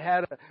man that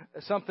had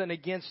something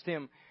against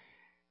him.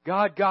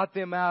 God got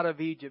them out of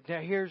Egypt.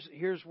 Now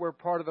here's where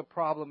part of the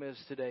problem is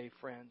today,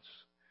 friends.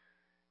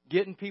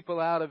 Getting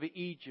people out of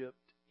Egypt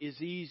is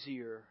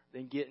easier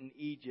than getting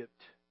Egypt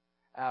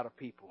out of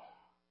people.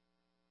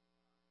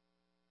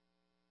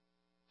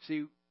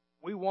 See,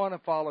 we want to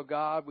follow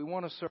God. We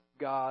want to serve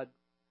God.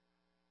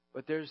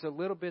 But there's a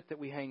little bit that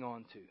we hang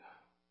on to.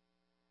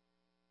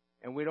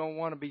 And we don't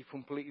want to be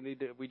completely,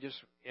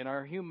 in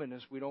our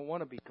humanness, we don't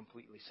want to be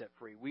completely set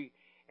free.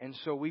 And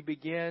so we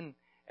begin,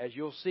 as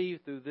you'll see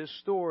through this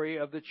story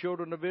of the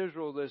children of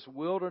Israel, this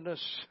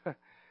wilderness,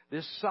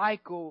 this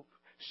cycle,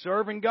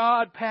 serving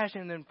God,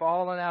 passion, and then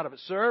falling out of it.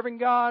 Serving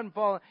God and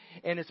falling.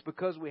 And it's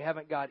because we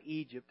haven't got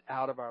Egypt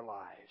out of our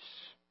lives.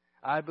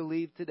 I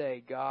believe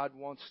today God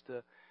wants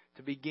to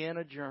begin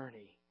a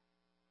journey.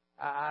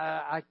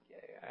 I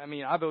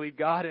believe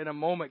God in a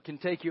moment can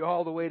take you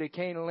all the way to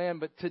Canaan land,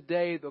 but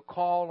today the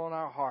call on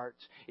our hearts,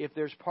 if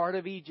there's part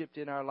of Egypt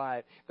in our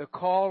life, the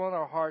call on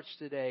our hearts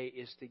today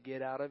is to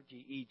get out of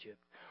Egypt.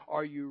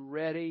 Are you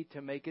ready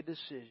to make a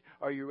decision?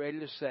 Are you ready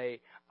to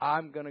say,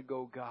 I'm going to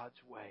go God's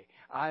way?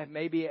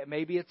 Maybe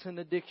it's an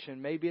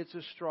addiction. Maybe it's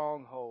a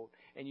stronghold.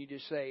 And you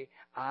just say,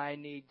 I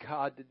need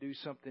God to do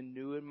something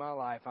new in my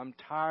life. I'm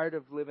tired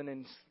of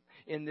living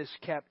in this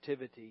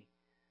captivity.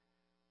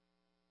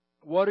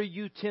 What are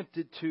you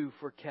tempted to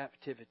for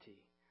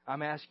captivity?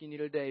 I'm asking you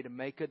today to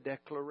make a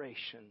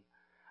declaration.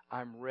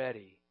 I'm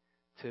ready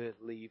to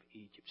leave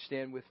Egypt.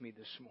 Stand with me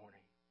this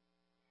morning.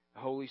 The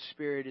Holy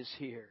Spirit is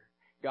here.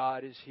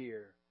 God is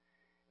here.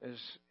 As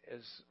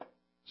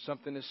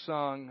something is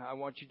sung, I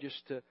want you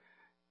just to,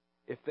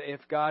 if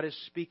God is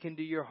speaking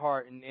to your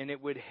heart, and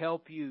it would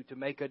help you to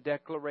make a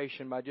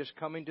declaration by just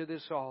coming to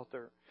this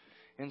altar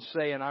and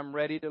saying, I'm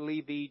ready to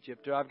leave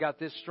Egypt. Or I've got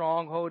this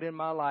stronghold in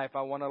my life.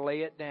 I want to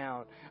lay it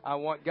down. I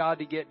want God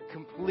to get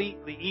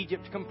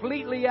Egypt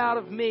completely out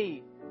of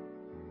me.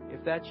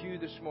 If that's you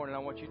this morning, I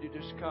want you to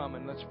just come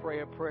and let's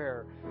pray a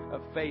prayer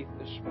of faith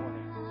this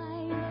morning.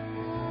 I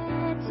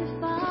had to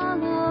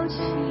follow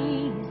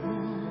Jesus.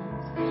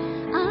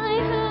 I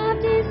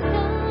have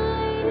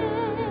decided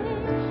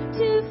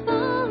to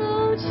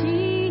follow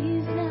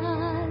Jesus.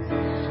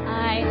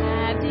 I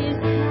have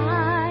decided.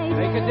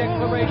 Make a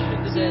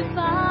declaration today. To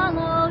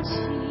follow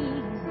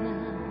Jesus.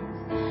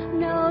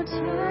 No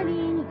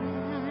turning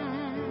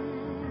back.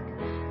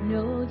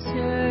 No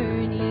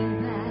turning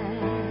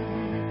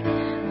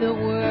back. The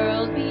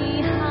world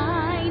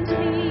behind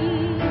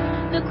me.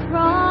 The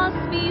cross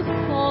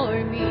before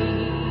me.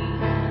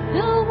 The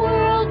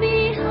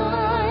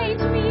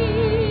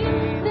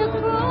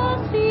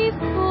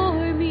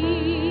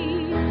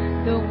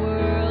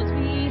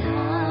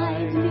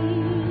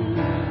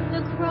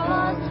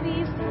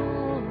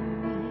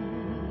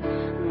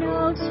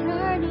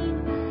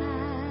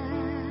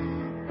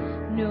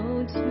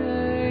no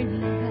turning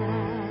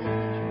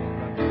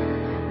back.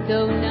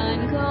 Though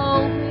none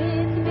go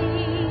with me,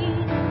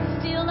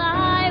 still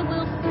I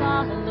will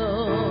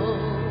follow.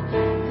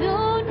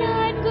 Though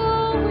none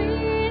go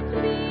with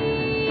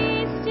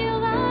me,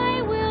 still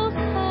I will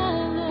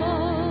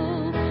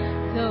follow.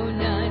 Though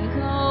none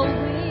go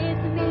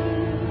with me,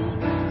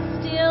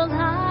 still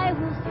I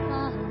will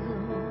follow.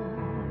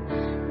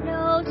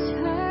 No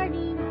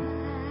turning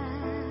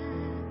back,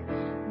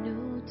 no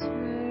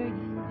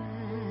turning back.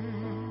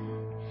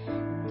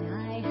 And I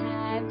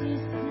have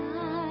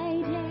decided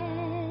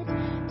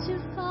to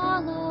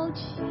follow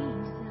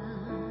Jesus.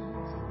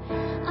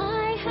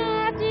 I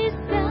have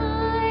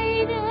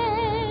decided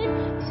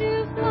to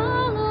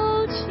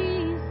follow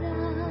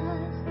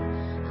Jesus.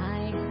 I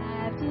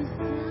have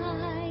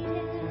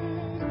decided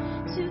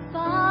to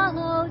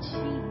follow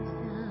Jesus.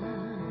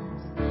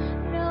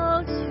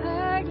 No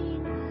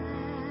turning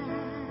back,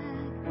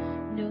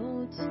 no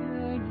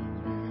turning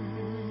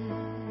back.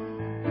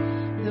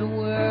 The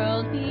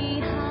world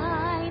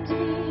behind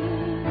me,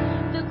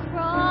 the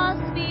cross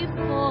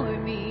before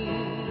me.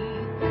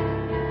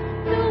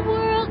 The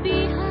world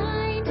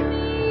behind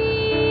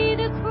me,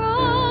 the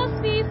cross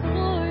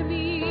before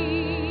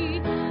me.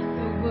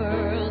 The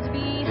world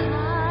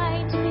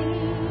behind me,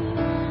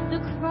 the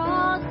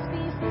cross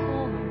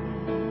before me.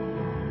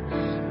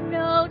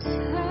 No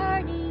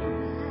turning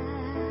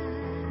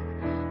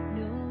back,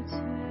 no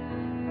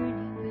turning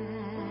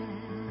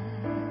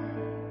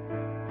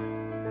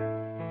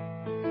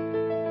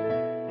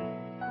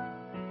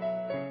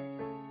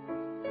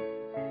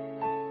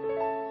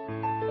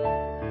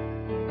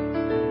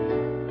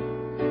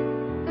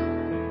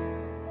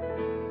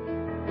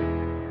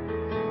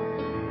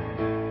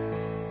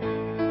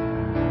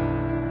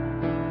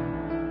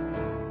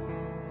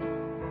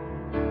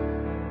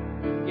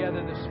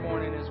Together this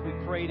morning as we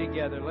pray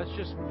together, let's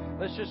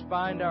just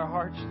bind our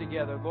hearts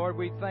together. Lord,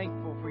 we're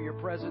thankful for your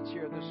presence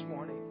here this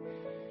morning.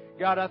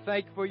 God, I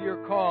thank you for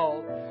your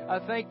call. I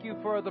thank you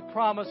for the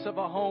promise of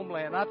a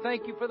homeland. I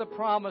thank you for the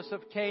promise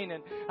of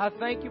Canaan. I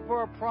thank you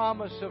for a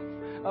promise of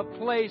a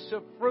place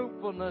of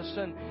fruitfulness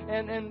and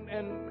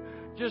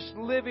just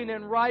living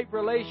in right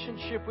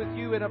relationship with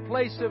you in a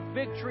place of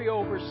victory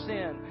over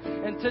sin.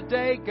 And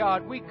today,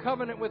 God, we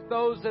covenant with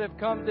those that have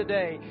come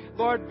today.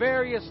 Lord,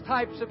 various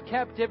types of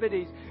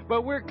captivities.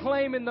 But we're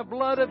claiming the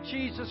blood of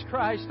Jesus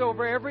Christ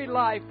over every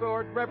life,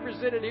 Lord,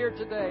 represented here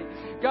today.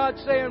 God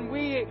saying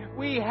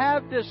we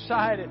have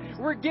decided.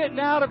 We're getting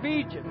out of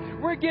Egypt.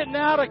 We're getting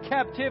out of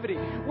captivity.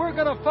 We're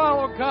going to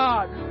follow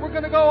God. We're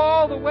going to go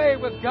all the way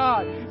with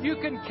God. You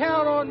can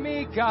count on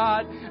me,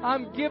 God.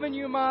 I'm giving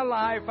you my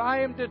life.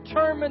 I am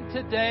determined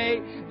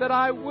today that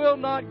I will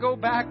not go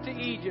back to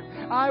Egypt.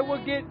 I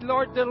will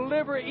Lord,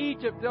 deliver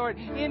Egypt, Lord,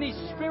 any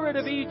spirit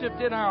of Egypt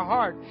in our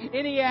heart,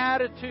 any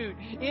attitude,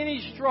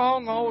 any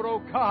stronghold,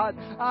 oh God.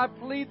 I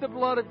plead the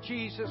blood of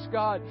Jesus,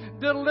 God.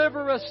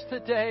 Deliver us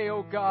today,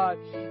 oh God.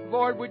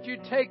 Lord, would you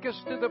take us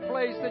to the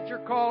place that you're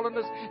calling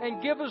us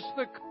and give us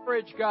the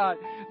courage, God.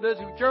 The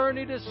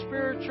journey to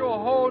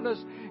spiritual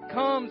wholeness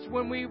comes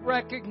when we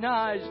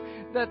recognize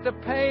that the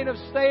pain of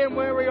staying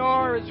where we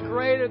are is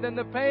greater than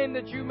the pain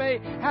that you may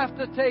have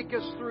to take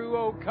us through,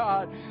 oh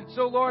God.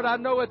 So, Lord, I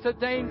know it's a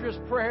dangerous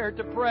prayer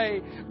to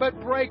pray,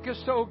 but break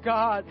us, oh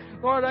God.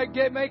 Lord,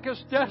 make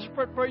us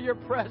desperate for your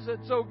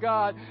presence, oh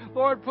God.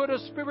 Lord, put a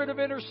spirit of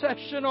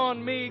intercession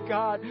on me,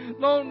 God.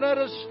 Don't let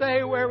us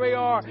stay where we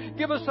are.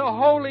 Give us a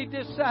holy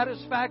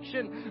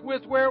dissatisfaction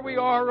with where we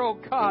are, oh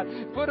God.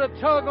 Put a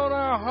tug on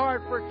our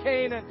heart for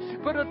Canaan.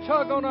 Put a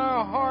tug on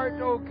our heart,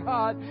 oh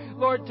God.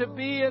 Lord, to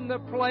be in the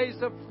place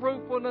of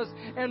fruitfulness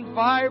and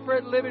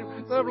vibrant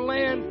living, the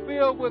land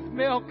filled with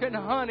milk and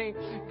honey.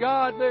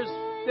 God,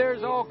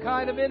 there's all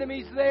kind of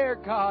enemies there,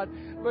 God,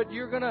 but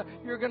you're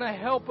gonna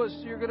help us.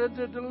 You're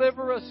gonna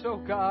deliver us, oh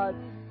God.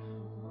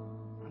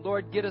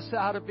 Lord, get us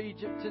out of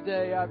Egypt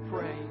today, I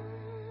pray.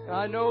 And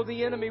I know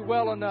the enemy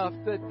well enough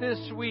that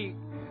this week,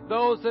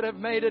 those that have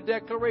made a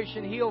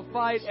declaration, he'll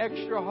fight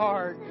extra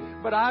hard.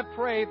 But I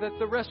pray that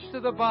the rest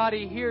of the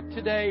body here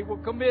today will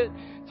commit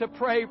to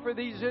pray for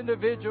these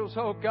individuals,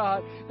 oh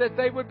God, that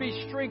they would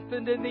be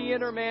strengthened in the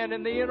inner man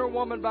and the inner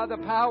woman by the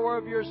power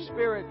of your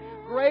Spirit.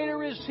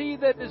 Greater is He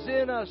that is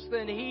in us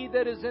than he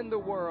that is in the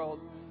world.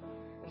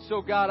 And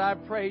so, God, I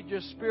pray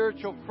just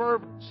spiritual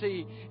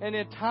fervency and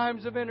in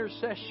times of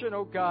intercession,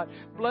 oh God.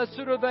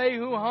 Blessed are they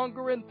who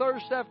hunger and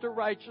thirst after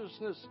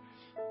righteousness,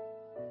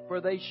 for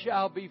they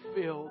shall be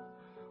filled.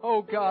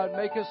 Oh God,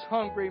 make us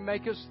hungry,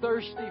 make us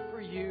thirsty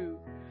for you.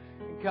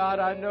 And God,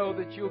 I know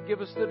that you'll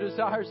give us the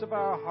desires of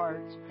our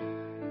hearts.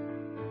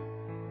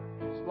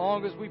 As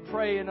long as we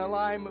pray in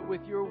alignment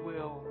with your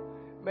will,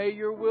 may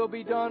your will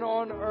be done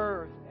on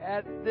earth,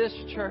 at this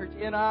church,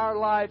 in our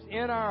lives,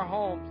 in our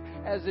homes,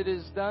 as it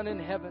is done in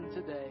heaven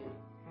today.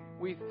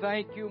 We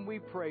thank you and we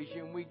praise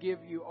you and we give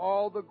you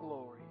all the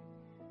glory.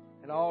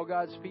 And all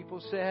God's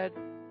people said,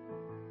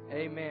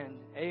 amen,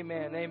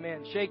 amen,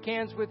 amen. Shake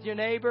hands with your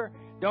neighbor.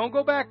 Don't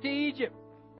go back to Egypt.